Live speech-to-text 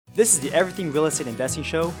This is the Everything Real Estate Investing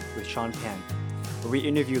Show with Sean Pan, where we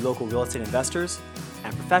interview local real estate investors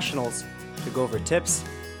and professionals to go over tips,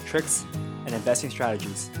 tricks, and investing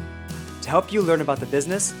strategies to help you learn about the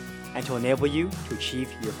business and to enable you to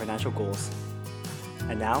achieve your financial goals.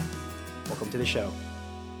 And now, welcome to the show.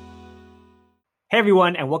 Hey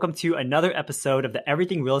everyone, and welcome to another episode of the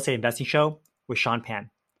Everything Real Estate Investing Show with Sean Pan.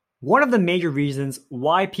 One of the major reasons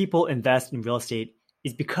why people invest in real estate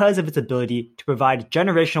is because of its ability to provide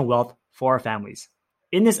generational wealth for our families.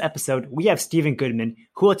 In this episode, we have Stephen Goodman,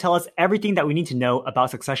 who will tell us everything that we need to know about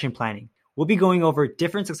succession planning. We'll be going over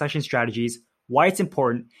different succession strategies, why it's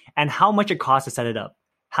important, and how much it costs to set it up.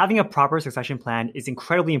 Having a proper succession plan is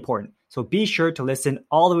incredibly important, so be sure to listen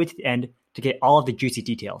all the way to the end to get all of the juicy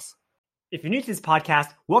details. If you're new to this podcast,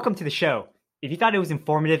 welcome to the show. If you thought it was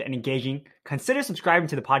informative and engaging, consider subscribing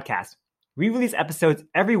to the podcast. We release episodes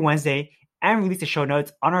every Wednesday and release the show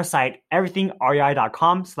notes on our site,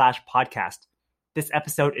 everythingrei.com/podcast. This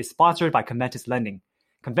episode is sponsored by Conventus Lending.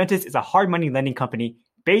 Conventus is a hard money lending company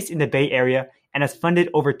based in the Bay Area and has funded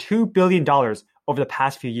over $2 billion over the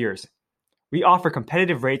past few years. We offer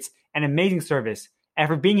competitive rates and amazing service, and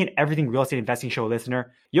for being an Everything Real Estate Investing Show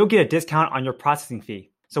listener, you'll get a discount on your processing fee.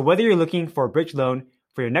 So whether you're looking for a bridge loan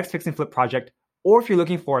for your next fix and flip project, or if you're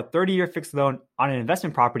looking for a 30-year fixed loan on an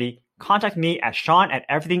investment property, contact me at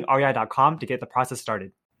sean@everythingrei.com to get the process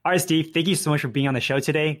started. All right, Steve, thank you so much for being on the show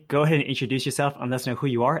today. Go ahead and introduce yourself and let us know who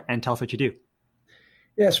you are and tell us what you do.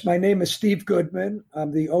 Yes, my name is Steve Goodman.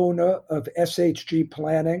 I'm the owner of SHG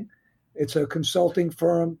Planning. It's a consulting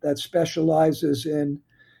firm that specializes in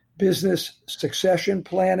business succession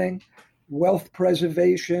planning, wealth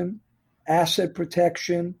preservation, asset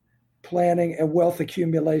protection planning, and wealth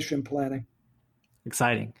accumulation planning.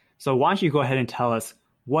 Exciting. So why don't you go ahead and tell us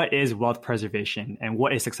what is wealth preservation and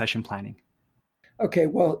what is succession planning? Okay,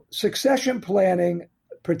 well, succession planning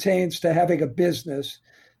pertains to having a business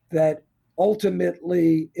that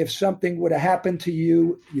ultimately, if something would have happened to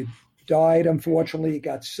you, you died, unfortunately, you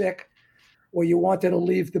got sick, or you wanted to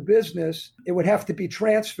leave the business, it would have to be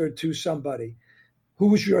transferred to somebody.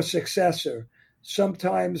 Who's your successor?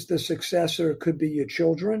 Sometimes the successor could be your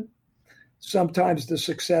children. Sometimes the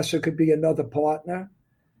successor could be another partner.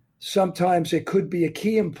 Sometimes it could be a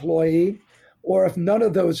key employee, or if none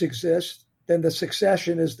of those exist, then the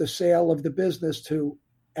succession is the sale of the business to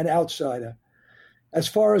an outsider. As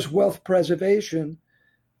far as wealth preservation,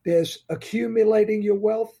 there's accumulating your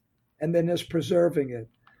wealth and then there's preserving it.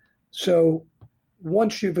 So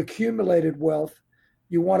once you've accumulated wealth,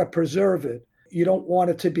 you want to preserve it. You don't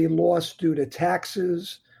want it to be lost due to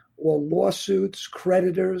taxes or lawsuits,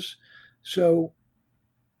 creditors. So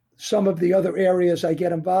some of the other areas I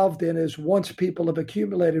get involved in is once people have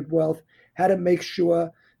accumulated wealth, how to make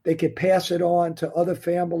sure they could pass it on to other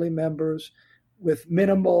family members with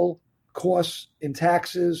minimal costs in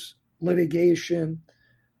taxes, litigation,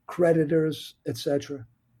 creditors, etc.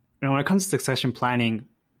 Now, when it comes to succession planning,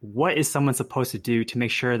 what is someone supposed to do to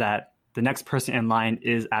make sure that the next person in line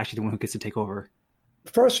is actually the one who gets to take over?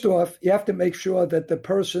 First off, you have to make sure that the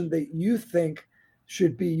person that you think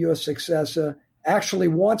should be your successor actually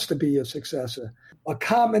wants to be your successor. A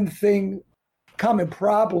common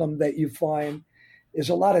problem that you find is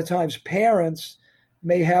a lot of times parents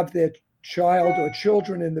may have their child or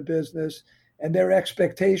children in the business, and their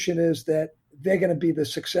expectation is that they're going to be the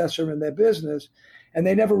successor in their business, and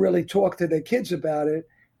they never really talk to their kids about it.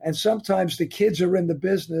 And sometimes the kids are in the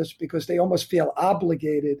business because they almost feel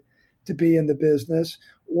obligated to be in the business,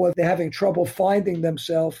 or they're having trouble finding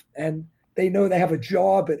themselves, and they know they have a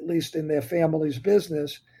job, at least in their family's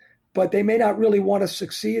business, but they may not really want to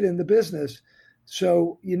succeed in the business.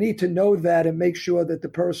 So you need to know that and make sure that the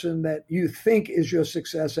person that you think is your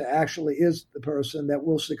successor actually is the person that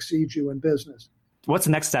will succeed you in business. What's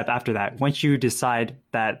the next step after that? Once you decide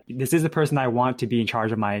that this is the person I want to be in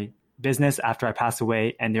charge of my business after I pass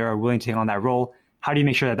away and they're willing to take on that role, how do you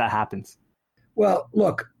make sure that that happens? Well,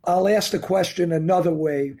 look, I'll ask the question another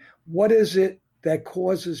way. What is it that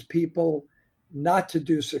causes people not to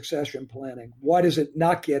do succession planning? Why does it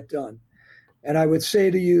not get done? And I would say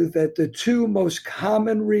to you that the two most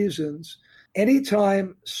common reasons,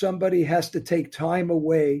 anytime somebody has to take time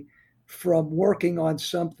away from working on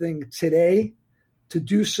something today to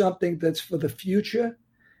do something that's for the future,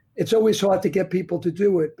 it's always hard to get people to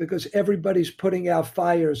do it because everybody's putting out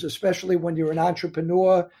fires, especially when you're an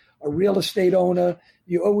entrepreneur, a real estate owner.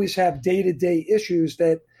 You always have day-to-day issues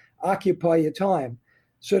that occupy your time.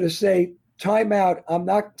 So to say, time out, I'm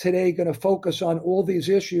not today going to focus on all these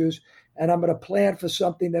issues and I'm going to plan for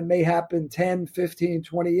something that may happen 10, 15,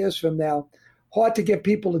 20 years from now. Hard to get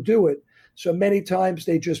people to do it. So many times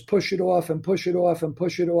they just push it off and push it off and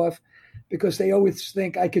push it off because they always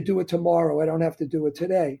think I could do it tomorrow. I don't have to do it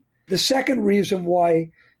today. The second reason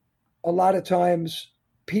why a lot of times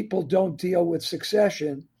people don't deal with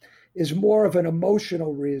succession is more of an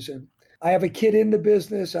emotional reason. I have a kid in the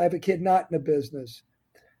business. I have a kid not in the business.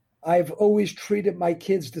 I've always treated my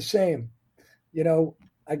kids the same. You know,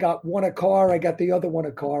 I got one a car, I got the other one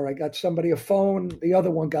a car. I got somebody a phone, the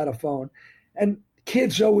other one got a phone. And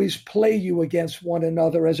kids always play you against one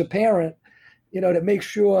another as a parent, you know, to make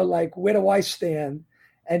sure, like, where do I stand?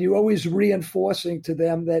 And you're always reinforcing to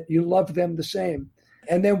them that you love them the same.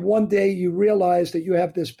 And then one day you realize that you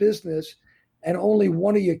have this business and only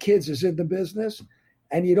one of your kids is in the business,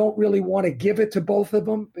 and you don't really want to give it to both of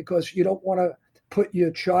them because you don't want to put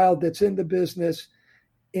your child that's in the business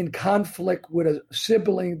in conflict with a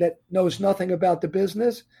sibling that knows nothing about the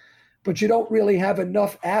business, but you don't really have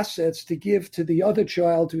enough assets to give to the other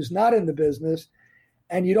child who's not in the business,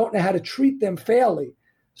 and you don't know how to treat them fairly.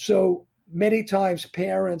 So many times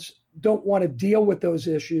parents don't want to deal with those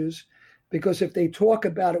issues because if they talk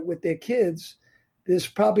about it with their kids, there's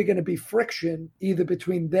probably going to be friction either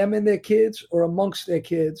between them and their kids or amongst their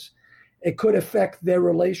kids. It could affect their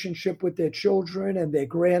relationship with their children and their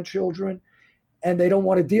grandchildren, and they don't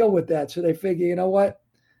want to deal with that. So they figure, you know what?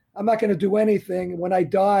 I'm not going to do anything. When I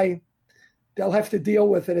die, they'll have to deal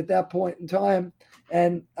with it at that point in time.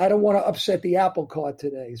 And I don't want to upset the apple cart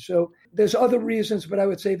today. So there's other reasons, but I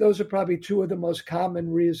would say those are probably two of the most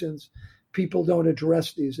common reasons people don't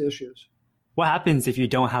address these issues. What happens if you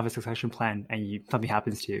don't have a succession plan and something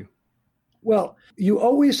happens to you? Well, you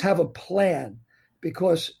always have a plan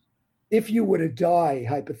because if you were to die,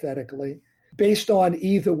 hypothetically, based on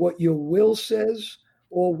either what your will says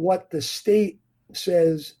or what the state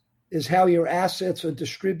says is how your assets are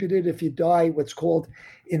distributed if you die, what's called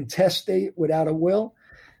intestate without a will,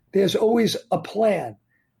 there's always a plan.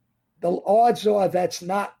 The odds are that's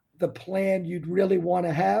not the plan you'd really want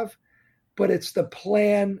to have, but it's the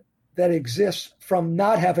plan that exists from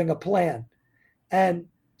not having a plan. And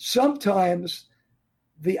sometimes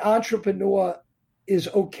the entrepreneur is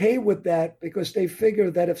okay with that because they figure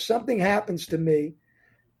that if something happens to me,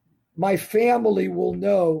 my family will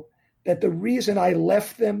know that the reason I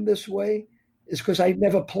left them this way is because I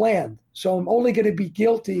never planned. So I'm only going to be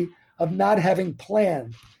guilty of not having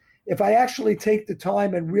planned. If I actually take the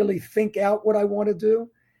time and really think out what I want to do,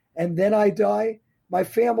 and then I die, my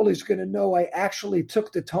family's going to know I actually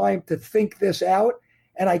took the time to think this out.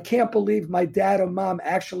 And I can't believe my dad or mom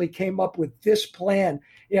actually came up with this plan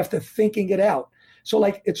after thinking it out. So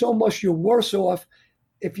like, it's almost you're worse off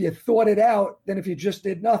if you thought it out than if you just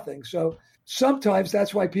did nothing. So sometimes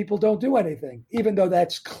that's why people don't do anything, even though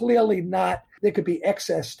that's clearly not, there could be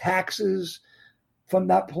excess taxes from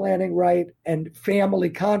not planning right and family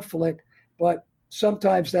conflict, but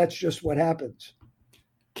sometimes that's just what happens.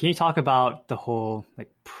 Can you talk about the whole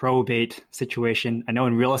probate situation? I know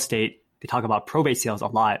in real estate, they talk about probate sales a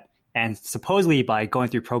lot. And supposedly by going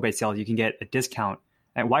through probate sales, you can get a discount.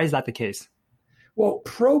 And why is that the case? Well,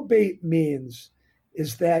 probate means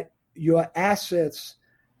is that your assets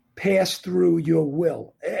pass through your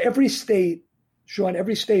will. Every state, Sean,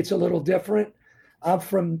 every state's a little different. I'm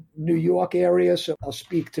from New York area, so I'll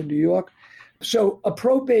speak to New York. So a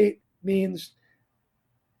probate means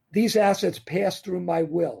these assets pass through my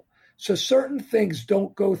will. So certain things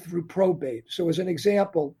don't go through probate. So as an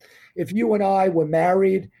example, if you and I were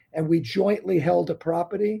married and we jointly held a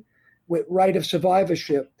property with right of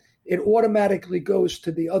survivorship, it automatically goes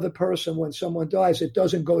to the other person when someone dies. It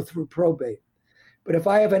doesn't go through probate. But if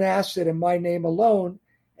I have an asset in my name alone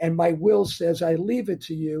and my will says I leave it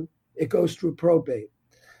to you, it goes through probate.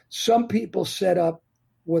 Some people set up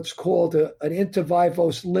what's called an inter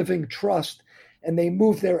vivos living trust, and they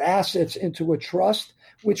move their assets into a trust,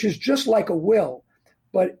 which is just like a will.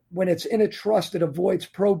 But when it's in a trust, it avoids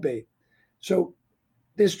probate. So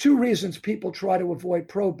there's two reasons people try to avoid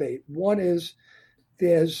probate. One is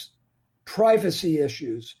there's privacy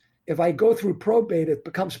issues. If I go through probate, it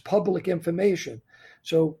becomes public information.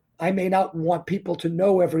 So I may not want people to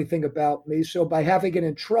know everything about me. So by having it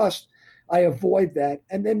in trust, I avoid that.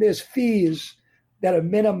 And then there's fees that are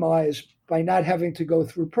minimized by not having to go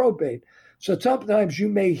through probate. So sometimes you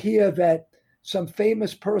may hear that some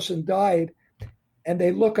famous person died and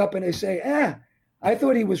they look up and they say, I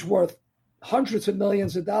thought he was worth hundreds of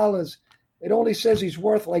millions of dollars. It only says he's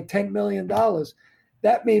worth like $10 million.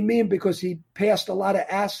 That may mean because he passed a lot of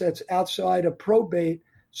assets outside of probate,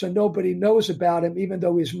 so nobody knows about him, even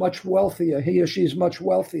though he's much wealthier. He or she is much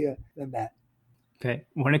wealthier than that. Okay.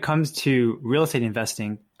 When it comes to real estate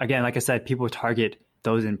investing, again, like I said, people target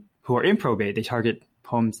those who are in probate. They target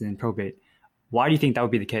homes in probate. Why do you think that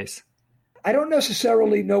would be the case? I don't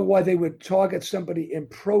necessarily know why they would target somebody in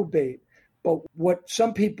probate, but what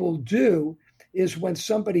some people do is when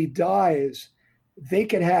somebody dies, they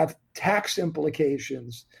can have tax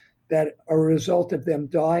implications that are a result of them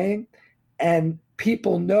dying. And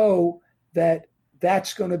people know that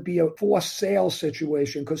that's going to be a forced sale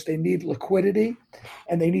situation because they need liquidity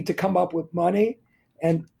and they need to come up with money.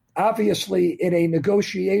 And obviously, in a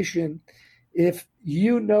negotiation, if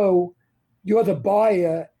you know you're the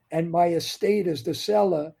buyer and my estate is the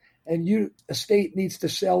seller, and estate needs to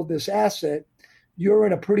sell this asset, you're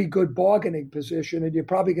in a pretty good bargaining position and you're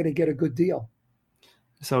probably going to get a good deal.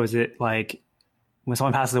 So is it like when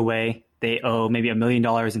someone passes away, they owe maybe $1 million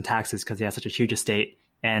in taxes because they have such a huge estate,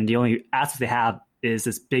 and the only assets they have is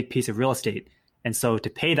this big piece of real estate. And so to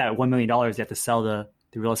pay that $1 million, they have to sell the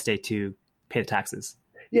real estate to pay the taxes.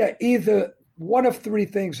 Yeah, either one of three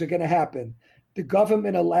things are going to happen. The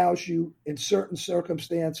government allows you in certain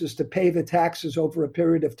circumstances to pay the taxes over a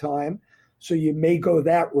period of time. So you may go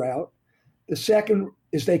that route. The second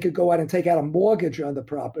is they could go out and take out a mortgage on the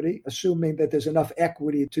property, assuming that there's enough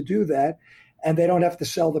equity to do that, and they don't have to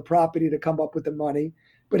sell the property to come up with the money.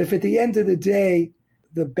 But if at the end of the day,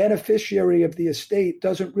 the beneficiary of the estate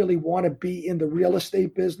doesn't really want to be in the real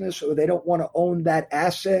estate business, or they don't want to own that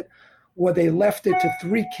asset, or they left it to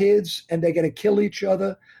three kids and they're going to kill each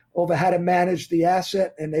other over how to manage the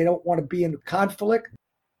asset, and they don't want to be in conflict,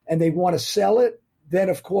 and they want to sell it, then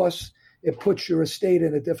of course it puts your estate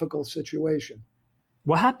in a difficult situation.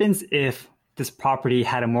 What happens if this property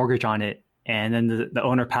had a mortgage on it and then the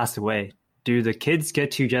owner passed away? Do the kids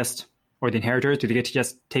get to just, or the inheritors, do they get to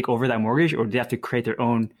just take over that mortgage, or do they have to create their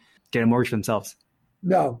own, get a mortgage for themselves?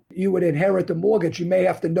 No, you would inherit the mortgage. You may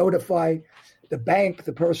have to notify the bank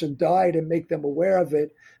the person died and make them aware of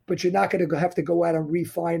it, but you're not going to have to go out and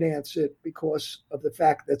refinance it because of the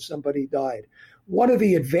fact that somebody died. One of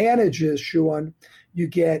the advantages, Sean, you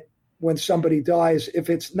get when somebody dies, if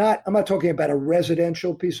it's not, I'm not talking about a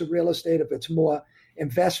residential piece of real estate, if it's more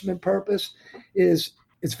investment purpose, is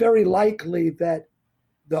it's very likely that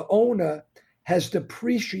the owner has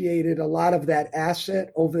depreciated a lot of that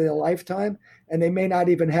asset over their lifetime, and they may not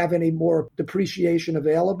even have any more depreciation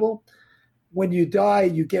available. When you die,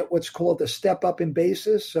 you get what's called a step up in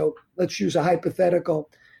basis. So let's use a hypothetical.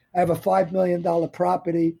 I have a $5 million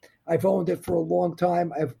property. I've owned it for a long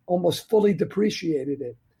time. I've almost fully depreciated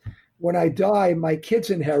it. When I die, my kids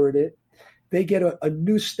inherit it. They get a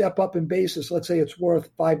new step up in basis. Let's say it's worth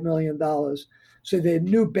 $5 million. So their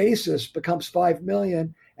new basis becomes $5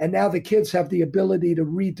 million. And now the kids have the ability to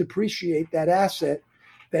redepreciate that asset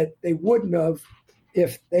that they wouldn't have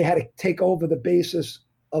if they had to take over the basis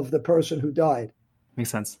of the person who died. Makes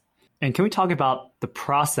sense. And can we talk about the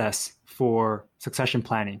process for succession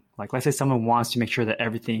planning? Like, let's say someone wants to make sure that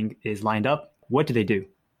everything is lined up. What do they do?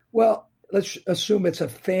 Well, let's assume it's a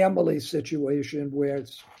family situation where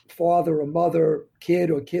it's father or mother, kid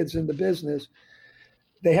or kids in the business.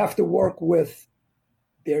 They have to work with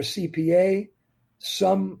their CPA,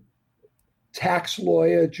 some tax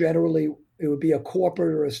lawyer. Generally, it would be a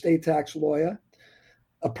corporate or estate tax lawyer,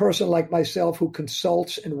 a person like myself who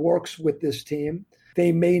consults and works with this team.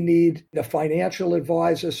 They may need a financial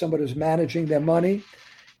advisor, someone who's managing their money.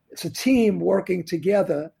 It's a team working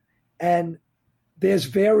together, and there's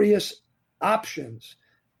various options.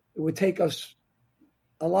 It would take us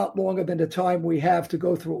a lot longer than the time we have to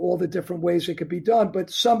go through all the different ways it could be done. But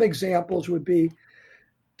some examples would be,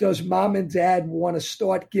 does mom and dad want to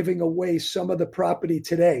start giving away some of the property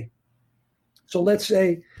today? So let's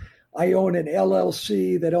say I own an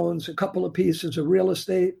LLC that owns a couple of pieces of real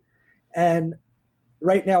estate, and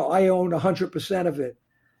right now I own 100% of it.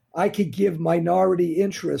 I could give minority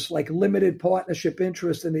interest, like limited partnership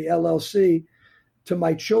interest in the LLC, to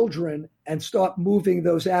my children and start moving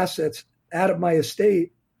those assets out of my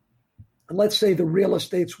estate. And let's say the real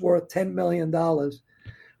estate's worth $10 million.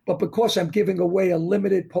 But because I'm giving away a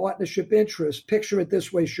limited partnership interest, picture it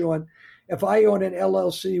this way, Sean. If I own an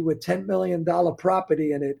LLC with $10 million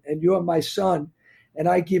property in it, and you're my son, and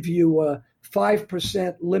I give you a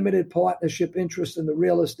 5% limited partnership interest in the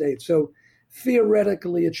real estate. So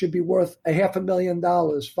theoretically, it should be worth $500,000,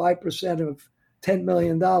 5% of $10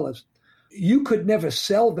 million. You could never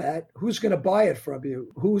sell that. Who's going to buy it from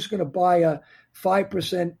you? Who's going to buy a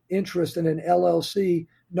 5% interest in an LLC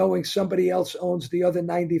knowing somebody else owns the other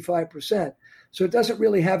 95%? So it doesn't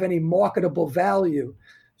really have any marketable value.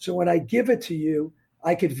 So when I give it to you,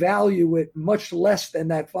 I could value it much less than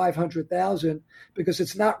that $500,000 because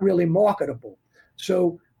it's not really marketable.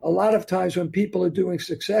 So a lot of times when people are doing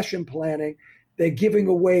succession planning, they're giving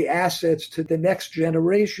away assets to the next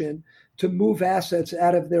generation to move assets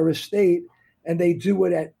out of their estate, and they do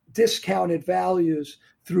it at discounted values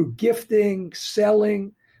through gifting,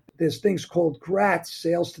 selling. There's things called GRATs,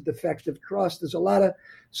 sales to defective trust. There's a lot of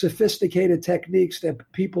sophisticated techniques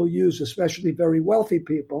that people use, especially very wealthy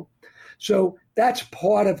people. So that's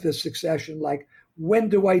part of the succession. Like, when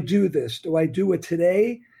do I do this? Do I do it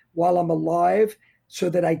today while I'm alive so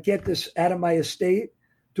that I get this out of my estate?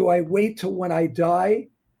 Do I wait till when I die,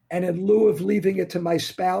 and in lieu of leaving it to my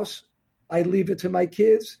spouse, I leave it to my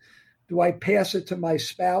kids? Do I pass it to my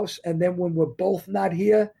spouse, and then when we're both not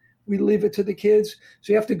here, we leave it to the kids?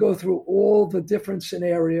 So you have to go through all the different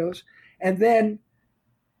scenarios. And then,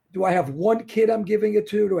 do I have one kid I'm giving it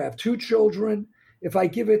to? Do I have two children? If I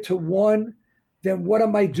give it to one, then what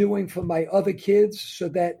am I doing for my other kids so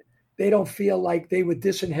that they don't feel like they were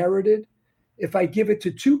disinherited? If I give it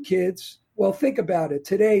to two kids, well, think about it.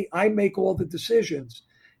 Today, I make all the decisions.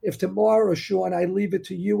 If tomorrow, Sean, I leave it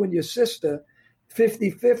to you and your sister,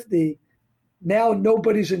 50-50, now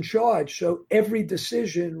nobody's in charge. So every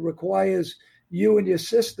decision requires you and your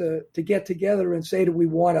sister to get together and say, do we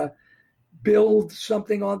want to build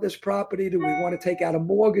something on this property? Do we want to take out a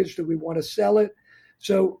mortgage? Do we want to sell it?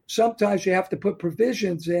 So sometimes you have to put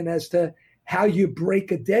provisions in as to how you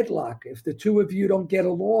break a deadlock. If the two of you don't get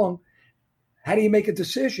along, how do you make a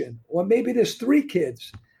decision? Or maybe there's three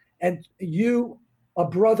kids and you, a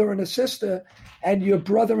brother and a sister, and your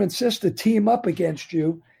brother and sister team up against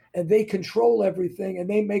you, and they control everything and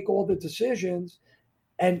they make all the decisions,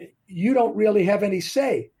 and you don't really have any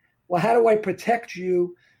say. Well, how do I protect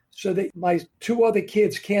you so that my two other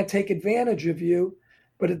kids can't take advantage of you?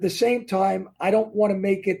 But at the same time, I don't want to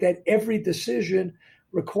make it that every decision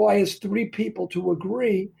requires three people to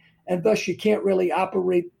agree, and thus you can't really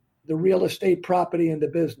operate the real estate property and the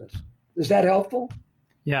business. Is that helpful?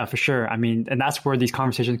 Yeah, for sure. I mean, and that's where these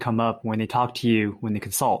conversations come up when they talk to you, when they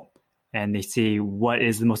consult, and they see what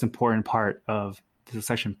is the most important part of the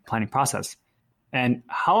succession planning process. And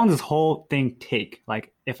how long does this whole thing take?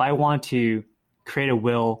 Like, if I want to create a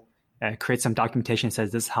will, create some documentation that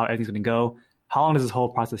says this is how everything's going to go, how long does this whole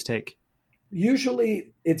process take?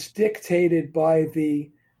 Usually it's dictated by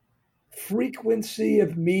the frequency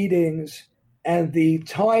of meetings and the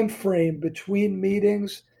time frame between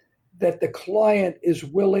meetings that the client is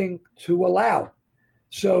willing to allow.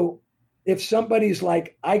 So if somebody's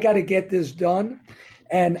like, I got to get this done,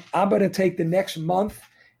 and I'm going to take the next month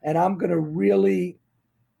and I'm going to really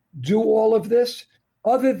do all of this,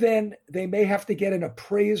 other than they may have to get an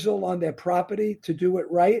appraisal on their property to do it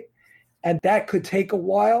right. And that could take a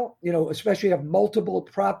while, especially if you have multiple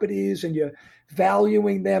properties and you're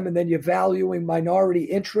valuing them and then you're valuing minority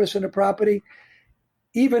interest in a property.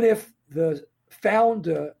 Even if the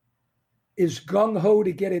founder is gung-ho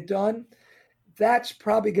to get it done, that's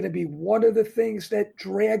probably going to be one of the things that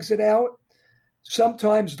drags it out.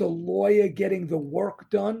 Sometimes the lawyer getting the work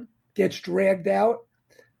done gets dragged out.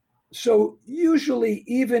 So usually,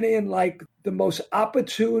 even in like the most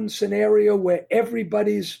opportune scenario where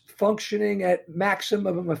everybody's functioning at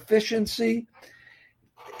maximum efficiency,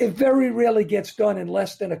 it very rarely gets done in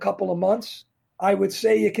less than a couple of months. I would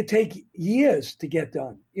say it could take years to get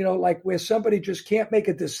done, like where somebody just can't make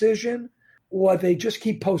a decision, or they just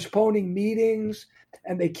keep postponing meetings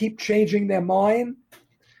and they keep changing their mind.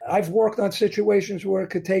 I've worked on situations where it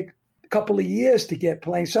could take a couple of years to get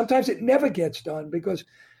playing. Sometimes it never gets done because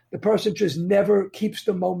the person just never keeps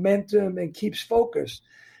the momentum and keeps focused.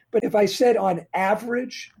 But if I said on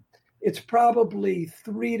average, it's probably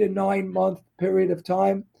 3 to 9 month period of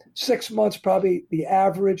time, 6 months probably the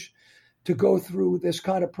average to go through this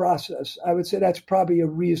kind of process. I would say that's probably a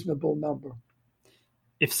reasonable number.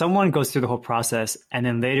 If someone goes through the whole process and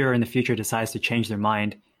then later in the future decides to change their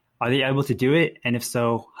mind, are they able to do it? And if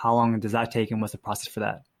so, how long does that take and what's the process for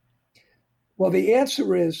that? Well, the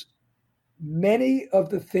answer is many of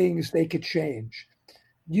the things they could change.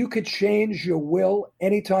 You could change your will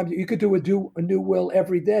anytime. You could do a new will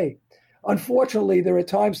every day. Unfortunately, there are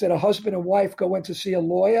times that a husband and wife go in to see a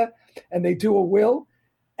lawyer and they do a will,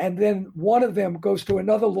 and then one of them goes to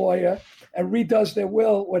another lawyer and redoes their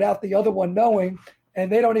will without the other one knowing,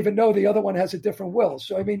 and they don't even know the other one has a different will.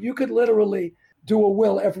 So, you could literally do a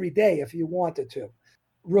will every day if you wanted to.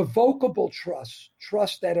 Revocable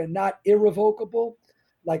trusts that are not irrevocable,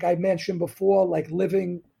 like I mentioned before, like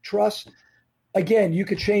living trust, again, you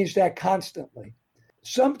could change that constantly.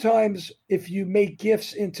 Sometimes if you make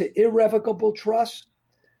gifts into irrevocable trust,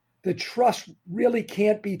 the trust really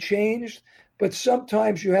can't be changed, but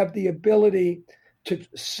sometimes you have the ability to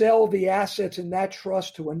sell the assets in that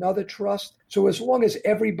trust to another trust. So as long as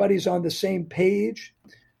everybody's on the same page,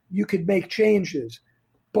 you could make changes.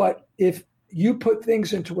 But if you put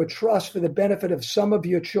things into a trust for the benefit of some of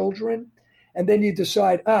your children, and then you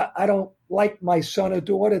decide, I don't like my son or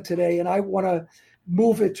daughter today, and I want to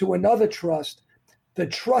move it to another trust. The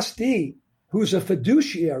trustee, who's a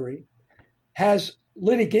fiduciary, has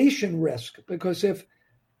litigation risk, because if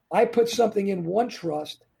I put something in one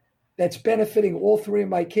trust that's benefiting all three of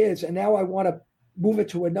my kids, and now I want to move it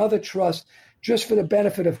to another trust just for the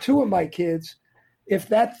benefit of two of my kids, if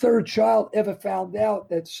that third child ever found out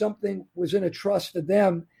that something was in a trust for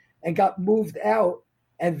them and got moved out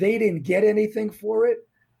and they didn't get anything for it,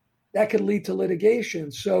 that could lead to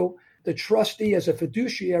litigation. So the trustee, as a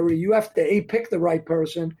fiduciary, you have to pick the right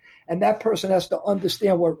person, and that person has to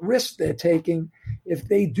understand what risks they're taking if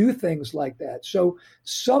they do things like that. So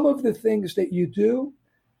some of the things that you do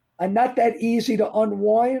are not that easy to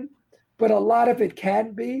unwind, but a lot of it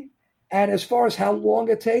can be. And as far as how long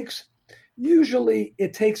it takes, usually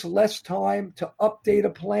it takes less time to update a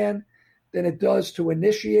plan than it does to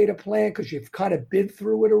initiate a plan, because you've kind of been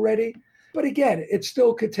through it already. But again, it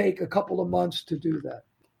still could take a couple of months to do that.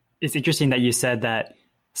 It's interesting that you said that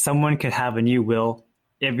someone could have a new will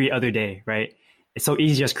every other day, right? It's so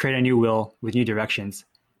easy to just create a new will with new directions.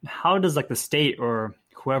 How does the state or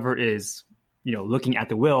whoever is, looking at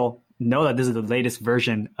the will know that this is the latest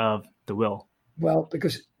version of the will? Well,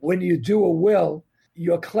 because when you do a will,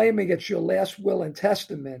 you're claiming it's your last will and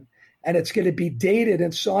testament, and it's going to be dated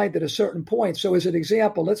and signed at a certain point. So as an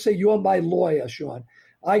example, let's say you're my lawyer, Sean.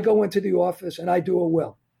 I go into the office and I do a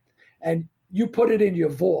will, and you put it in your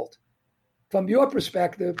vault. From your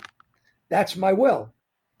perspective, that's my will.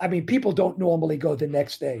 I mean, people don't normally go the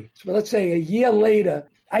next day. So let's say a year later,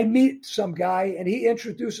 I meet some guy and he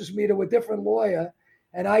introduces me to a different lawyer,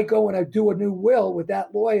 and I go and I do a new will with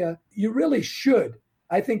that lawyer. You really should.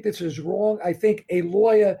 I think this is wrong. I think a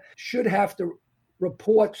lawyer should have to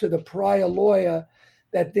report to the prior lawyer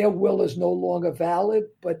that their will is no longer valid,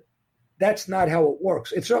 but that's not how it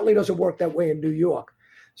works. It certainly doesn't work that way in New York.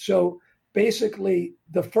 So basically,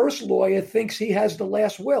 the first lawyer thinks he has the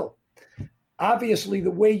last will. Obviously,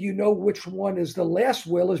 the way you know which one is the last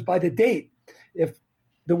will is by the date. If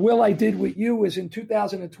the will I did with you is in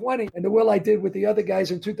 2020 and the will I did with the other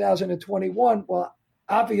guys in 2021, well,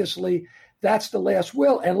 obviously, that's the last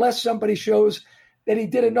will, unless somebody shows that he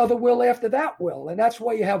did another will after that will. And that's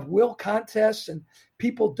why you have will contests and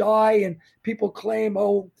people die and people claim,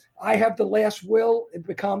 oh, I have the last will. It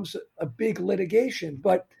becomes a big litigation.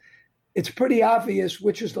 But it's pretty obvious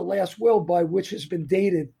which is the last will by which has been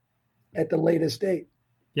dated at the latest date.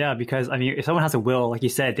 Yeah, because if someone has a will, like you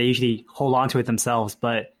said, they usually hold on to it themselves.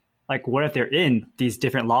 But what if they're in these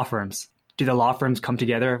different law firms? Do the law firms come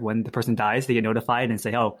together when the person dies? They get notified and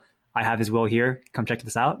say, oh, I have his will here. Come check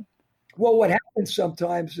this out. Well, what happens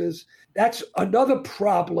sometimes is that's another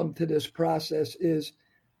problem to this process is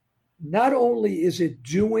not only is it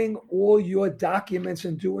doing all your documents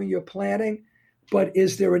and doing your planning, but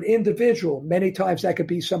is there an individual, many times that could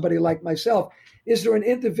be somebody like myself, is there an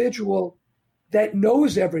individual that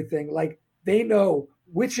knows everything? Like they know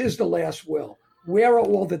which is the last will, where are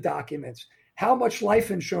all the documents, how much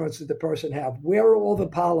life insurance did the person have, where are all the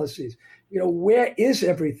policies, where is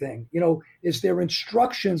everything, is there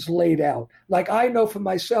instructions laid out? Like I know for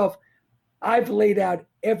myself, I've laid out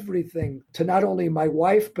everything to not only my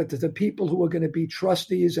wife, but to the people who are going to be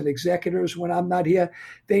trustees and executors when I'm not here.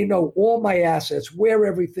 They know all my assets, where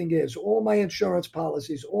everything is, all my insurance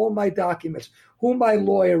policies, all my documents, who my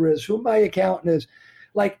lawyer is, who my accountant is.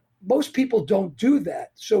 Like most people don't do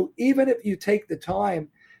that. So even if you take the time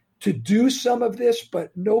to do some of this,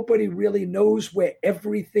 but nobody really knows where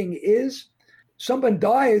everything is, someone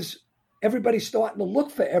dies, everybody's starting to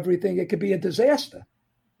look for everything. It could be a disaster,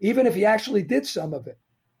 even if you actually did some of it.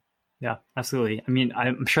 Yeah, absolutely.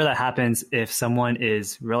 I'm sure that happens if someone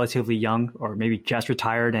is relatively young or maybe just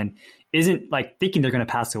retired and isn't thinking they're going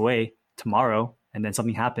to pass away tomorrow, and then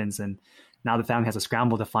something happens and now the family has to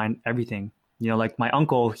scramble to find everything. Like my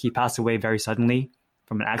uncle, he passed away very suddenly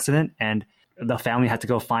from an accident, and the family had to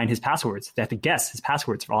go find his passwords. They had to guess his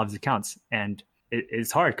passwords for all of his accounts. And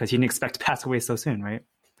it's hard because he didn't expect to pass away so soon, right?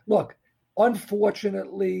 Look,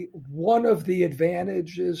 unfortunately, one of the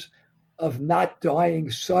advantages of not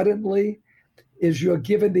dying suddenly is you're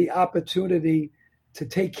given the opportunity to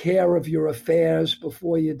take care of your affairs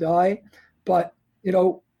before you die. But,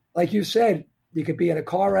 like you said, you could be in a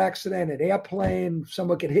car accident, an airplane,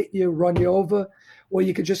 someone could hit you, run you over, or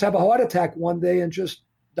you could just have a heart attack one day and just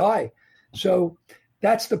die. So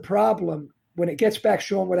that's the problem. When it gets back,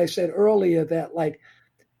 Sean, what I said earlier, that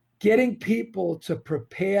getting people to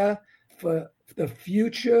prepare for the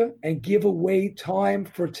future and give away time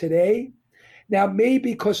for today. Now,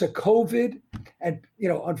 maybe because of COVID and,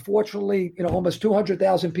 unfortunately, almost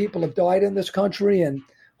 200,000 people have died in this country, and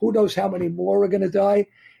who knows how many more are going to die.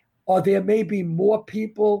 Or there may be more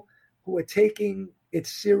people who are taking it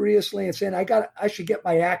seriously and saying, I should get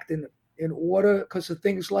my act in order because of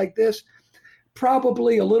things like this.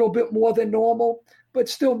 Probably a little bit more than normal, but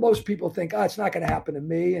still most people think, it's not going to happen to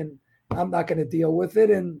me and I'm not going to deal with it.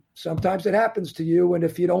 And sometimes it happens to you. And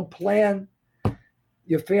if you don't plan,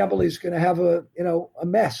 your family's going to have a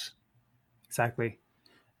mess. Exactly.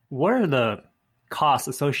 What are the costs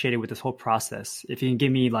associated with this whole process? If you can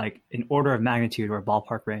give me like an order of magnitude or a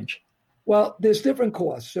ballpark range. Well, there's different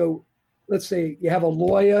costs. So let's say you have a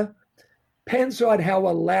lawyer. Depends on how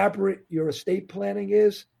elaborate your estate planning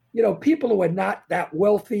is. People who are not that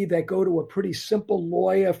wealthy that go to a pretty simple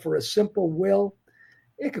lawyer for a simple will,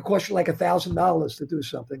 it could cost you like $1,000 to do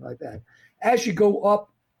something like that. As you go up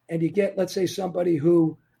and you get, let's say, somebody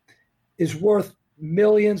who is worth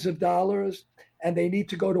millions of dollars and they need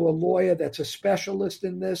to go to a lawyer that's a specialist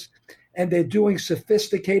in this and they're doing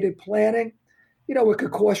sophisticated planning, it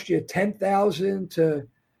could cost you $10,000 to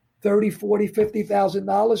 $30,000, $40,000,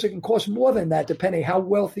 $50,000. It can cost more than that, depending how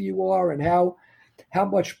wealthy you are and how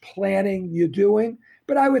much planning you're doing.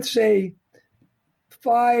 But I would say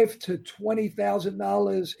 $5,000 to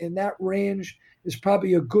 $20,000 in that range is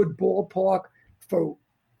probably a good ballpark for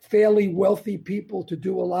fairly wealthy people to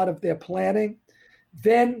do a lot of their planning.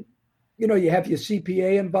 Then, you have your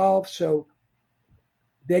CPA involved, so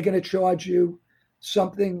they're going to charge you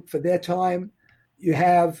something for their time. You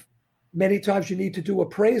have many times you need to do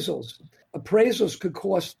appraisals. Appraisals could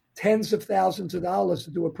cost tens of thousands of dollars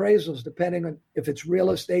to do appraisals, depending on if it's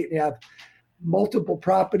real estate and you have multiple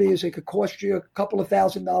properties. It could cost you a couple of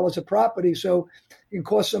 $1,000s a property. So it can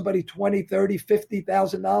cost somebody $20,000, $30,000,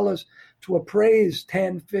 $50,000 to appraise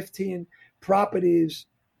 10, 15 properties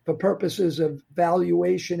for purposes of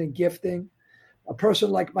valuation and gifting. A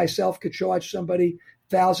person like myself could charge somebody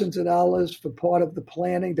thousands of dollars for part of the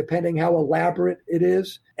planning, depending how elaborate it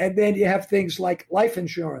is. And then you have things like life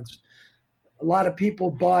insurance. A lot of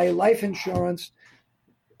people buy life insurance,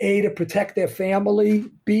 A, to protect their family,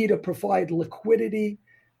 B, to provide liquidity,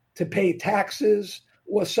 to pay taxes,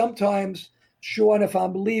 or sometimes, Sean, if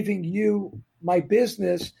I'm leaving you my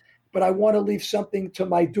business, but I want to leave something to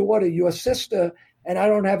my daughter, your sister, and I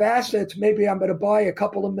don't have assets, maybe I'm going to buy a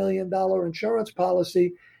couple of $1 million insurance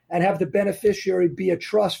policy and have the beneficiary be a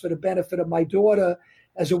trust for the benefit of my daughter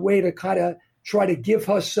as a way to kind of try to give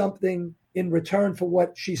her something in return for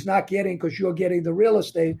what she's not getting because you're getting the real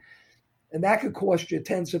estate. And that could cost you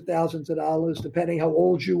tens of thousands of dollars, depending how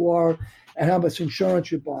old you are and how much insurance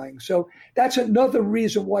you're buying. So that's another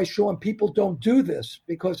reason why, Sean, people don't do this,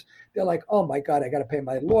 because they're like, oh, my God, I got to pay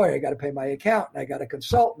my lawyer. I got to pay my accountant. I got to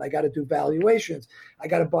consultant. I got to do valuations. I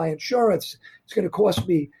got to buy insurance. It's going to cost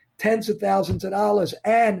me tens of thousands of dollars.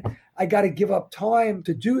 And I got to give up time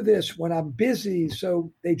to do this when I'm busy.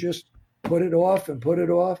 So they just put it off and put it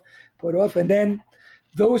off, put off. And then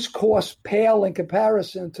those costs pale in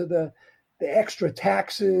comparison to the extra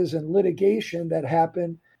taxes and litigation that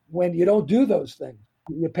happen when you don't do those things.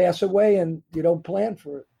 You pass away and you don't plan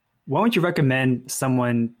for it. Why would you recommend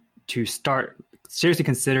someone to start seriously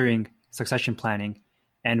considering succession planning?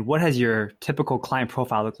 And what has your typical client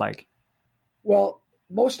profile look like? Well,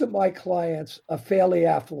 most of my clients are fairly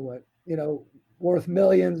affluent, worth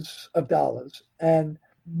millions of dollars. And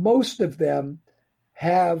most of them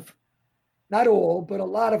have, not all, but a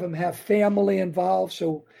lot of them have family involved.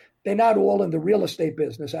 So they're not all in the real estate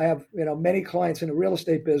business. I have, many clients in the real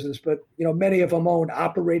estate business, but, many of them own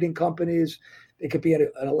operating companies. They could be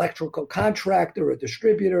an electrical contractor, a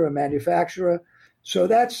distributor, a manufacturer. So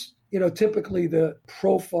that's, typically the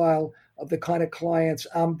profile of the kind of clients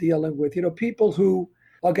I'm dealing with. People who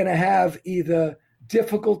are going to have either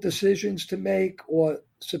difficult decisions to make or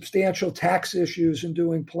substantial tax issues in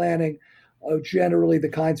doing planning are generally the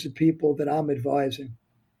kinds of people that I'm advising.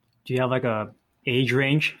 Do you have like a age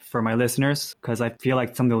range for my listeners? Because I feel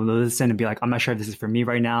like some people will listen and be like, I'm not sure if this is for me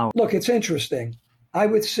right now. Look, it's interesting. I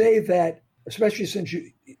would say that, especially since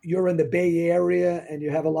you're in the Bay Area and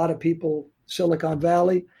you have a lot of people, Silicon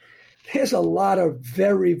Valley, there's a lot of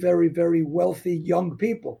very, very, very wealthy young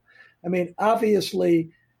people. I mean, obviously,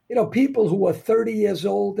 people who are 30 years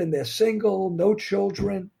old and they're single, no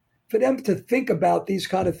children, for them to think about these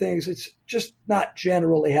kind of things, it's just not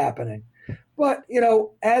generally happening. But,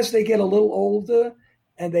 as they get a little older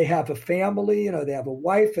and they have a family, they have a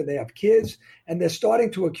wife and they have kids, and they're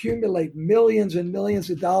starting to accumulate millions and millions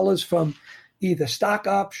of dollars from either stock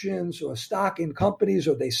options or stock in companies,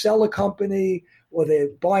 or they sell a company, or they're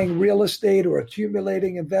buying real estate or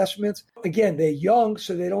accumulating investments. Again, they're young,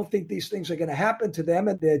 so they don't think these things are going to happen to them,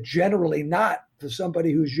 and they're generally not for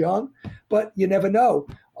somebody who's young, but you never know.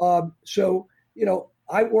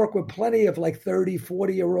 I work with plenty of like 30,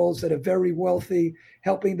 40-year-olds that are very wealthy,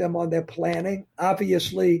 helping them on their planning.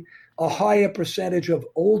 Obviously, a higher percentage of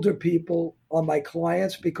older people are my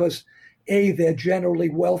clients because, A, they're generally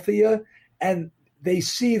wealthier, and they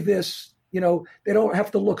see this, they don't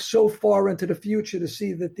have to look so far into the future to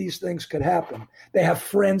see that these things could happen. They have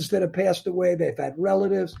friends that have passed away, they've had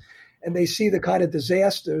relatives, and they see the kind of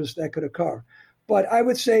disasters that could occur. But I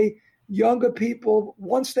would say younger people,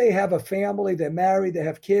 once they have a family, they're married, they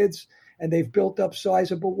have kids, and they've built up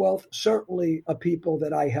sizable wealth, certainly are people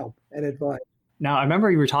that I help and advise. Now, I remember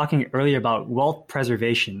you were talking earlier about wealth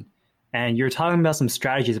preservation, and you were talking about some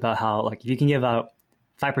strategies about how, like, if you can give out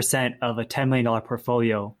 5% of a $10 million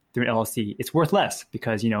portfolio through an LLC, it's worth less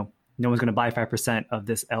because, no one's going to buy 5% of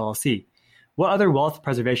this LLC. What other wealth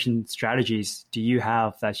preservation strategies do you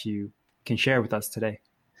have that you can share with us today?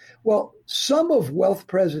 Well, some of wealth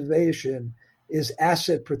preservation is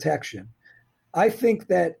asset protection. I think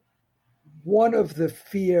that one of the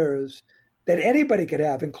fears that anybody could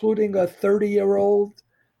have, including a 30-year-old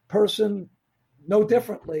person, no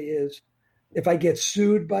differently, is if I get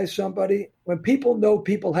sued by somebody. When people know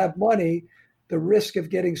people have money, the risk of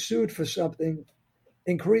getting sued for something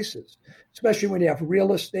increases, especially when you have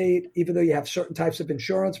real estate, even though you have certain types of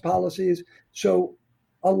insurance policies. So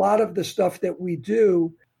a lot of the stuff that we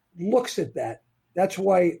do looks at that. That's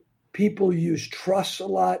why people use trusts a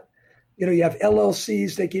lot. You have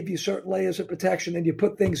LLCs that give you certain layers of protection, and you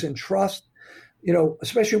put things in trust,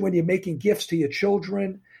 especially when you're making gifts to your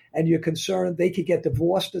children and you're concerned they could get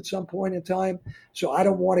divorced at some point in time. So I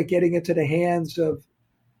don't want it getting into the hands of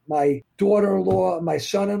my daughter-in-law, my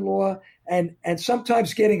son-in-law, and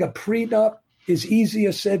sometimes getting a prenup is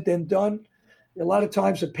easier said than done. A lot of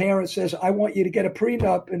times a parent says, I want you to get a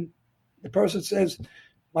prenup, and the person says,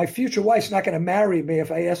 my future wife's not going to marry me if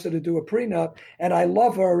I ask her to do a prenup, and I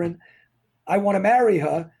love her and I want to marry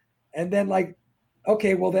her. And then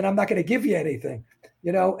okay, well, then I'm not going to give you anything,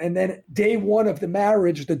 and then day one of the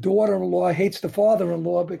marriage, the daughter-in-law hates the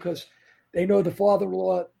father-in-law because they know the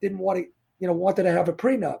father-in-law didn't want to, wanted to have a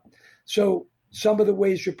prenup. So some of the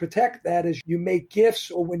ways you protect that is you make gifts,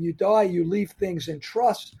 or when you die, you leave things in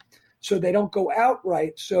trust so they don't go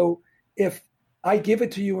outright. So if I give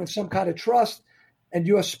it to you in some kind of trust and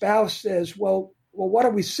your spouse says, well, why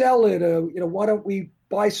don't we sell it? Why don't we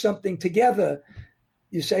buy something together?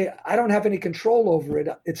 You say, I don't have any control over it.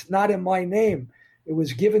 It's not in my name. It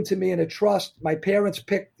was given to me in a trust. My parents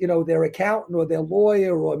picked, their accountant or their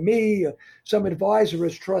lawyer or me, or some advisor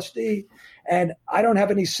as trustee, and I don't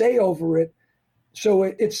have any say over it. So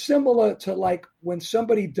it's similar to like when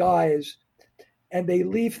somebody dies and they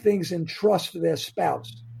leave things in trust for their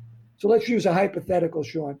spouse. So let's use a hypothetical,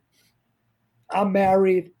 Sean. I'm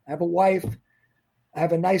married, I have a wife, I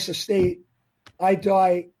have a nice estate. I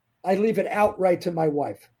die, I leave it outright to my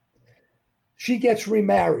wife. She gets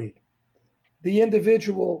remarried. The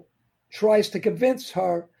individual tries to convince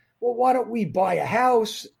her, well, why don't we buy a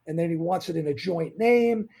house? And then he wants it in a joint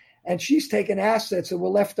name. And she's taken assets that were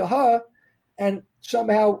left to her. And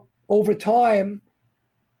somehow over time,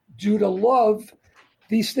 due to love,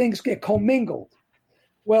 these things get commingled.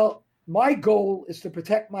 Well, my goal is to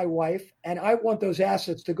protect my wife, and I want those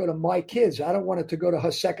assets to go to my kids. I don't want it to go to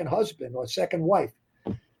her second husband or second wife.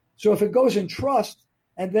 So if it goes in trust,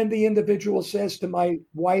 and then the individual says to my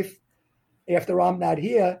wife, after I'm not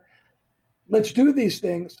here, let's do these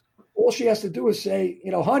things, all she has to do is say,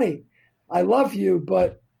 honey, I love you,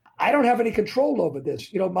 but I don't have any control over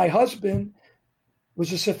this. My husband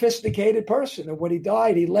was a sophisticated person, and when he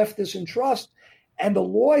died, he left this in trust, and the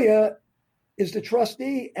lawyer is the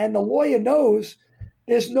trustee, and the lawyer knows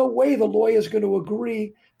there's no way the lawyer is going to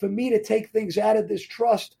agree for me to take things out of this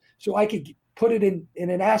trust so I could put it in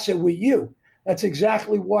an asset with you. That's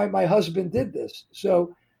exactly why my husband did this.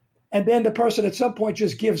 So, and then the person at some point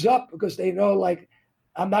just gives up because they know,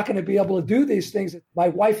 I'm not going to be able to do these things. My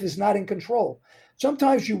wife is not in control.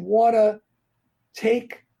 Sometimes you want to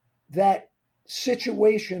take that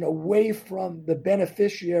situation away from the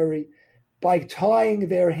beneficiary by tying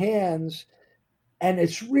their hands, and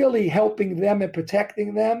it's really helping them and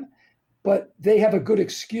protecting them, but they have a good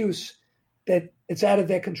excuse that it's out of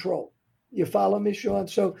their control. You follow me, Sean?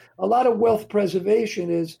 So a lot of wealth preservation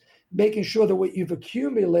is making sure that what you've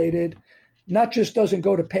accumulated not just doesn't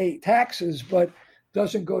go to pay taxes, but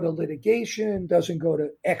doesn't go to litigation, doesn't go to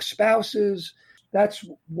ex-spouses. That's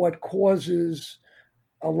what causes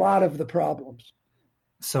a lot of the problems.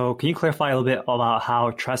 So can you clarify a little bit about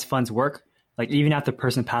how trust funds work? Like even after the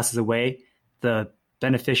person passes away, the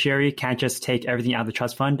beneficiary can't just take everything out of the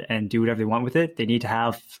trust fund and do whatever they want with it. They need to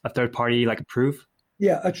have a third party like approve.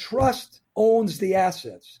 Yeah, a trust owns the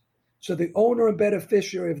assets. So the owner and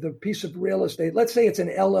beneficiary of the piece of real estate, let's say it's an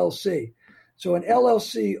LLC. So an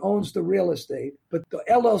LLC owns the real estate, but the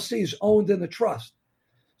LLC is owned in the trust.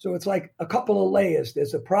 So it's like a couple of layers.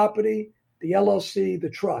 There's the property, the LLC, the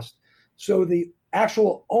trust. So the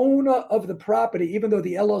actual owner of the property, even though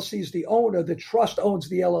the LLC is the owner, the trust owns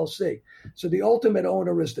the LLC. So the ultimate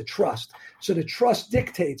owner is the trust. So the trust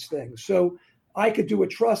dictates things. So I could do a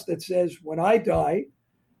trust that says when I die,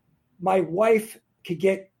 my wife could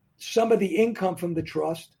get some of the income from the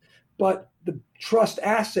trust, but the trust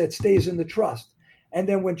asset stays in the trust. And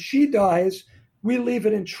then when she dies, we leave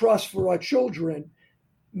it in trust for our children,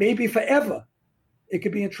 maybe forever. It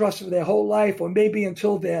could be in trust for their whole life, or maybe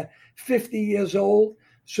until they're 50 years old.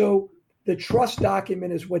 So the trust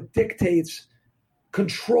document is what dictates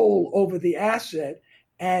control over the asset.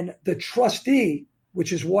 And the trustee,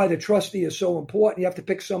 which is why the trustee is so important, you have to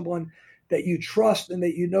pick someone that you trust and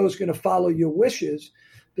that you know is going to follow your wishes.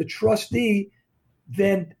 The trustee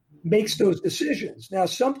then makes those decisions. Now,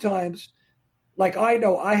 sometimes, like I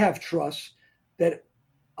know I have trusts that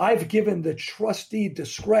I've given the trustee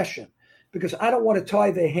discretion because I don't want to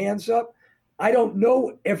tie their hands up. I don't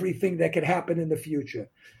know everything that could happen in the future.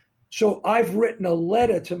 So I've written a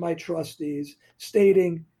letter to my trustees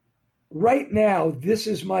stating, right now, this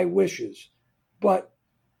is my wishes. But,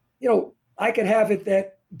 I could have it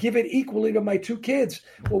that give it equally to my two kids.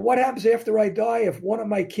 Well, what happens after I die if one of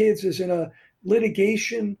my kids is in a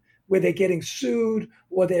litigation where they're getting sued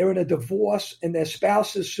or they're in a divorce and their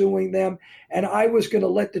spouse is suing them? And I was going to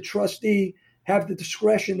let the trustee have the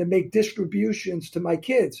discretion to make distributions to my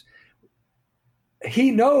kids.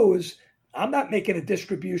 He knows I'm not making a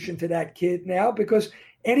distribution to that kid now because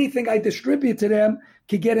anything I distribute to them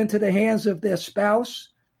could get into the hands of their spouse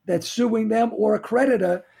that's suing them or a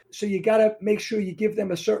creditor. So you got to make sure you give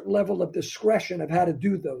them a certain level of discretion of how to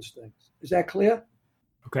do those things. Is that clear?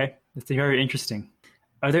 Okay, that's very interesting.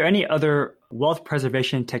 Are there any other wealth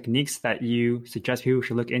preservation techniques that you suggest people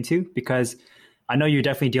should look into? Because I know you're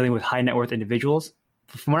definitely dealing with high net worth individuals.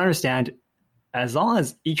 From what I understand, as long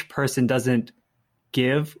as each person doesn't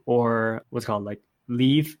give or what's called like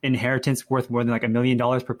leave inheritance worth more than like $1 million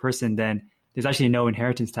per person, then there's actually no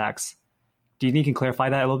inheritance tax. Do you think you can clarify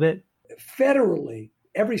that a little bit? Federally,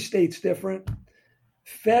 every state's different.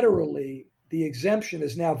 Federally, the exemption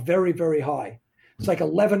is now very, very high. It's like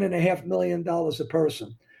 $11.5 million a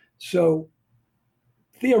person. So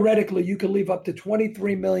theoretically, you could leave up to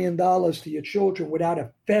 $23 million to your children without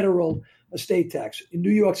a federal estate tax.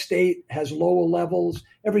 New York State has lower levels.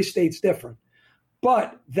 Every state's different.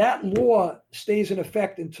 But that law stays in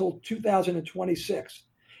effect until 2026.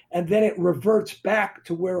 And then it reverts back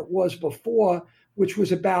to where it was before, which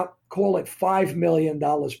was about, call it $5 million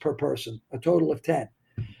per person, a total of 10.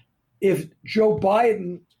 If Joe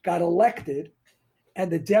Biden got elected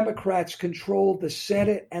and the Democrats controlled the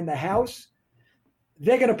Senate and the House,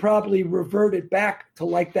 they're going to probably revert it back to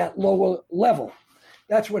like that lower level.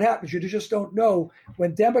 That's what happens. You just don't know.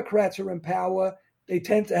 When Democrats are in power, they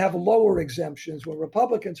tend to have lower exemptions. When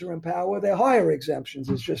Republicans are in power, they're higher exemptions.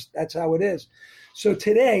 It's just, that's how it is. So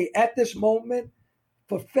today, at this moment,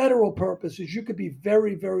 for federal purposes, you could be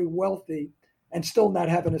very, very wealthy and still not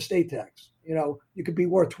have an estate tax. You could be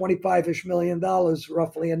worth $25-ish million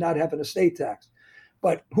roughly and not have an estate tax.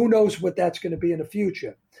 But who knows what that's going to be in the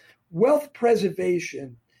future. Wealth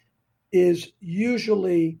preservation is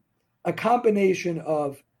usually a combination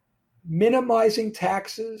of minimizing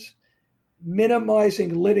taxes,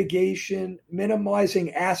 minimizing litigation,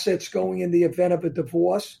 minimizing assets going in the event of a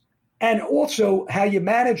divorce, and also how you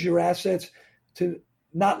manage your assets to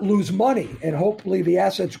not lose money and hopefully the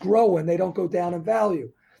assets grow and they don't go down in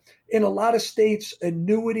value. In a lot of states,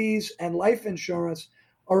 annuities and life insurance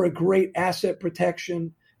are a great asset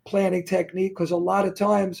protection planning technique because a lot of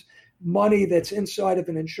times money that's inside of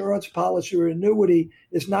an insurance policy or annuity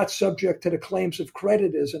is not subject to the claims of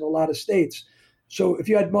creditors in a lot of states. So if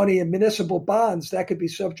you had money in municipal bonds, that could be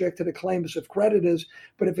subject to the claims of creditors.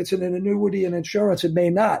 But if it's in an annuity and insurance, it may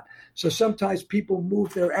not. So sometimes people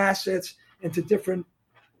move their assets into different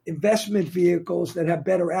investment vehicles that have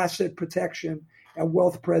better asset protection and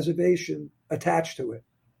wealth preservation attached to it.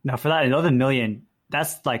 Now, for that $11 million,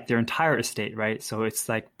 that's like their entire estate, right? So it's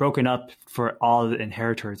like broken up for all the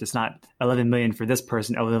inheritors. It's not 11 million for this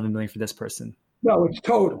person, 11 million for this person. No, it's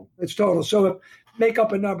total. It's total. So if, make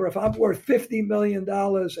up a number. If I'm worth $50 million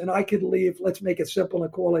and I could leave, let's make it simple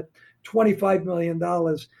and call it $25 million,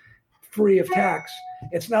 free of tax.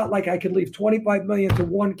 It's not like I could leave 25 million to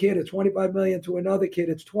one kid or 25 million to another kid.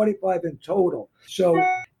 It's 25 in total. So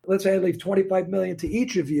let's say I leave 25 million to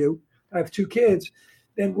each of you. I have two kids.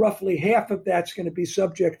 Then roughly half of that's going to be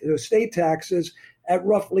subject to estate taxes at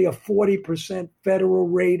roughly a 40% federal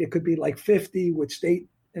rate. It could be like 50 with state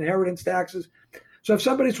inheritance taxes. So if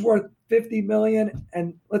somebody's worth 50 million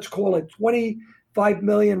and let's call it 25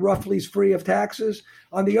 million roughly is free of taxes,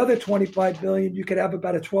 on the other 25 million, you could have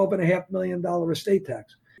about a $12.5 million estate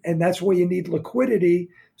tax. And that's where you need liquidity.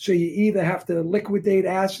 So you either have to liquidate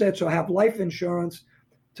assets or have life insurance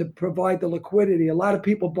to provide the liquidity. A lot of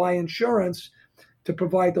people buy insurance to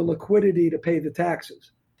provide the liquidity to pay the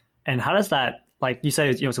taxes. And how does that, like you said,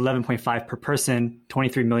 it's 11.5 per person,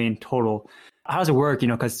 23 million total. How does it work?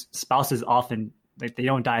 Because spouses often, like, they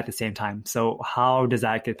don't die at the same time. So how does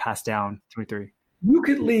that get passed down, 23? You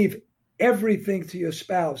could leave everything to your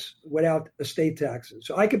spouse without estate taxes.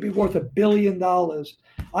 So I could be worth $1 billion.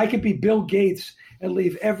 I could be Bill Gates and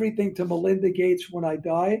leave everything to Melinda Gates when I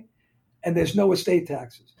die, and there's no estate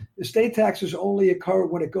taxes. Estate taxes only occur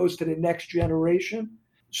when it goes to the next generation.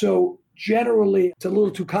 So generally, it's a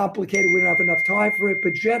little too complicated. We don't have enough time for it.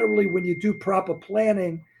 But generally, when you do proper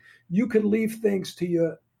planning, you can leave things to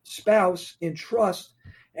your spouse in trust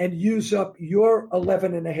and use up your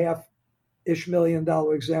 $11.5-ish million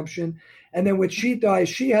exemption. And then when she dies,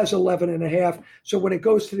 she has 11.5. So when it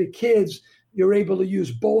goes to the kids, you're able to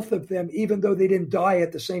use both of them, even though they didn't die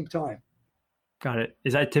at the same time. Got it.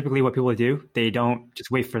 Is that typically what people do? They don't just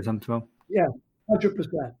wait for them to? Yeah, 100%.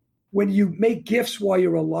 When you make gifts while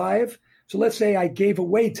you're alive, so let's say I gave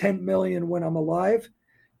away 10 million when I'm alive,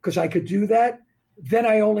 because I could do that, then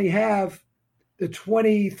I only have the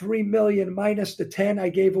 23 million minus the 10 I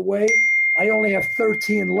gave away. I only have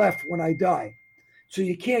 13 left when I die. So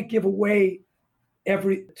you can't give away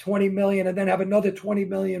every 20 million and then have another 20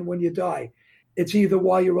 million when you die. It's either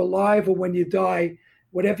while you're alive or when you die.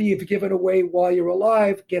 Whatever you've given away while you're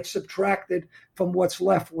alive gets subtracted from what's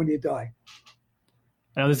left when you die.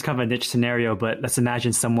 I know this is kind of a niche scenario, but let's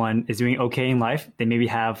imagine someone is doing okay in life. They maybe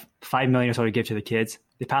have 5 million or so to give to the kids.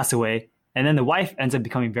 They pass away, and then the wife ends up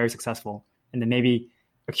becoming very successful and then maybe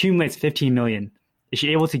accumulates 15 million. Is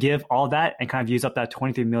she able to give all that and kind of use up that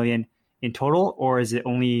 23 million in total? Or is it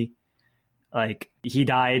only like he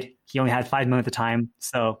died, he only had 5 million at the time?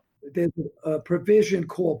 So there's a provision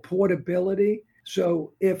called portability.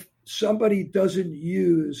 So if somebody doesn't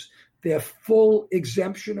use their full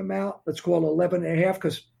exemption amount, let's call it 11.5,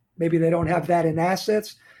 because maybe they don't have that in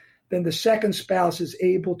assets, then the second spouse is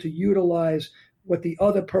able to utilize what the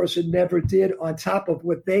other person never did on top of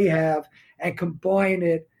what they have and combine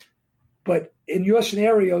it. But in your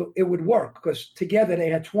scenario, it would work because together they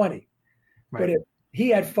had 20. Right. But if he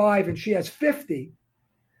had 5 and she has 50,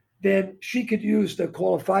 then she could use the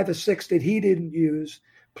call of 5 or 6 that he didn't use,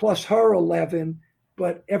 plus her 11,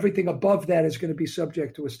 but everything above that is going to be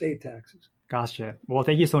subject to estate taxes. Gotcha. Well,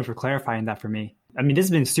 thank you so much for clarifying that for me. I mean, this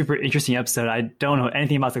has been a super interesting episode. I don't know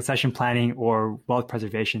anything about succession planning or wealth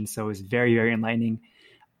preservation, so it's very, very enlightening.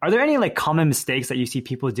 Are there any common mistakes that you see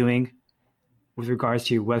people doing with regards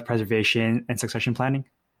to wealth preservation and succession planning?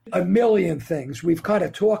 A million things. We've kind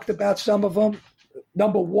of talked about some of them.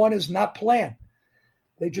 Number one is not plan.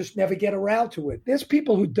 They just never get around to it. There's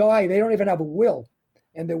people who die, they don't even have a will,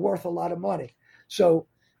 and they're worth a lot of money. So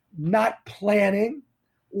not planning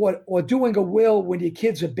or doing a will when your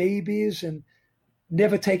kids are babies and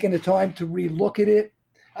never taking the time to relook at it.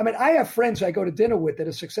 I mean, I have friends I go to dinner with that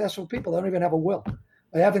are successful people. They don't even have a will.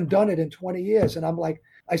 I haven't done it in 20 years. And I'm like,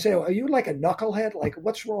 I say, are you like a knucklehead? Like,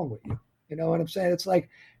 what's wrong with you? You know what I'm saying? It's like,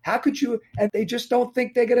 how could you? And they just don't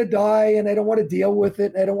think they're going to die and they don't want to deal with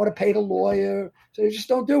it. And they don't want to pay the lawyer. So they just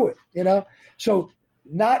don't do it, So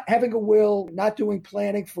not having a will, not doing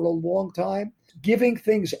planning for a long time, giving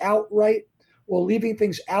things outright or leaving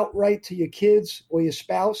things outright to your kids or your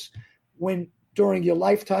spouse during your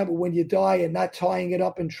lifetime or when you die and not tying it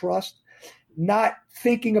up in trust, not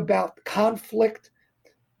thinking about conflict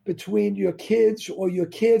between your kids or your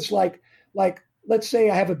kids. Like let's say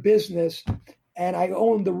I have a business and I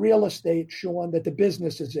own the real estate, Sean, that the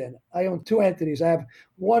business is in. I own 2 entities. I have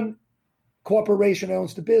one corporation that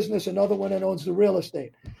owns the business, another one that owns the real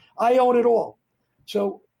estate. I own it all.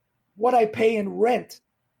 So what I pay in rent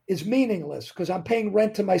is meaningless because I'm paying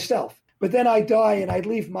rent to myself. But then I die and I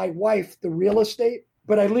leave my wife the real estate,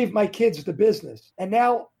 but I leave my kids the business. And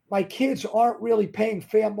now my kids aren't really paying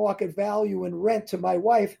fair market value in rent to my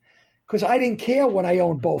wife because I didn't care when I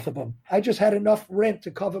owned both of them. I just had enough rent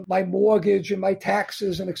to cover my mortgage and my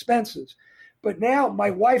taxes and expenses. But now my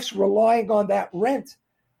wife's relying on that rent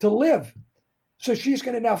to live. So she's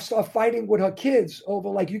going to now start fighting with her kids over,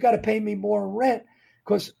 like, you got to pay me more in rent,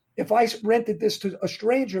 because if I rented this to a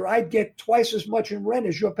stranger, I'd get twice as much in rent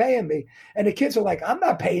as you're paying me. And the kids are like, I'm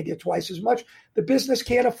not paying you twice as much. The business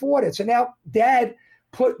can't afford it. So now dad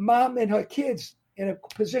put mom and her kids in a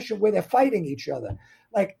position where they're fighting each other.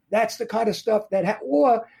 Like, that's the kind of stuff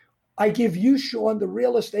or I give you, Sean, the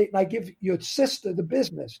real estate, and I give your sister the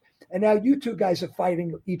business. And now you two guys are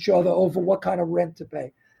fighting each other over what kind of rent to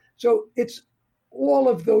pay. So it's all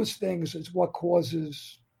of those things is what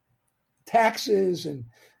causes taxes and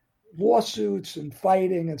lawsuits and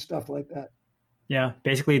fighting and stuff like that. Yeah,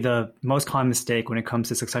 basically the most common mistake when it comes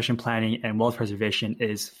to succession planning and wealth preservation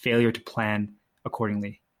is failure to plan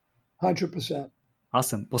accordingly. 100%.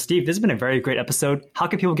 Awesome. Well, Steve, this has been a very great episode. How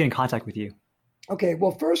can people get in contact with you? Okay,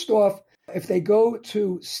 well, first off, if they go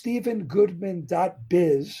to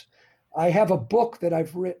stephengoodman.biz, I have a book that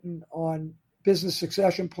I've written on business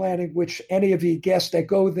succession planning, which any of you guests that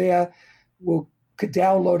go there could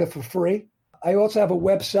download it for free. I also have a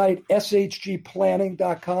website,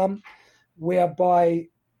 shgplanning.com, whereby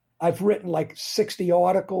I've written like 60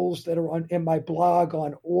 articles that are in my blog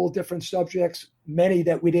on all different subjects, many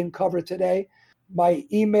that we didn't cover today. My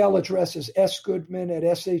email address is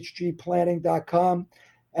sgoodman@shgplanning.com.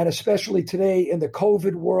 And especially today in the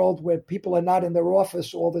COVID world where people are not in their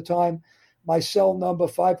office all the time, my cell number,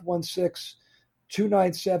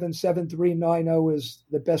 516-297-7390, is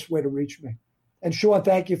the best way to reach me. And Sean,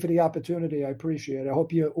 thank you for the opportunity. I appreciate it. I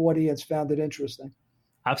hope your audience found it interesting.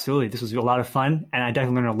 Absolutely. This was a lot of fun, and I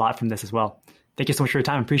definitely learned a lot from this as well. Thank you so much for your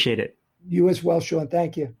time. Appreciate it. You as well, Sean.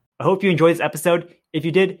 Thank you. I hope you enjoyed this episode. If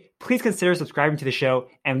you did, please consider subscribing to the show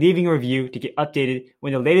and leaving a review to get updated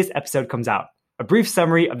when the latest episode comes out. A brief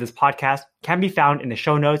summary of this podcast can be found in the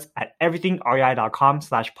show notes at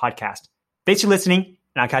everythingrei.com/podcast. Thanks for listening,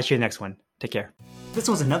 and I'll catch you in the next one. Take care. This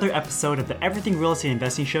was another episode of the Everything Real Estate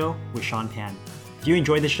Investing Show with Sean Pan. If you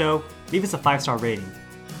enjoyed the show, leave us a 5-star rating.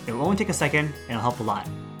 It will only take a second and it'll help a lot.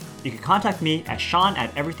 You can contact me at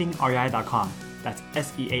sean@everythingrei.com. That's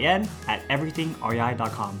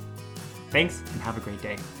SEAN@everythingrei.com. Thanks and have a great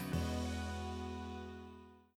day.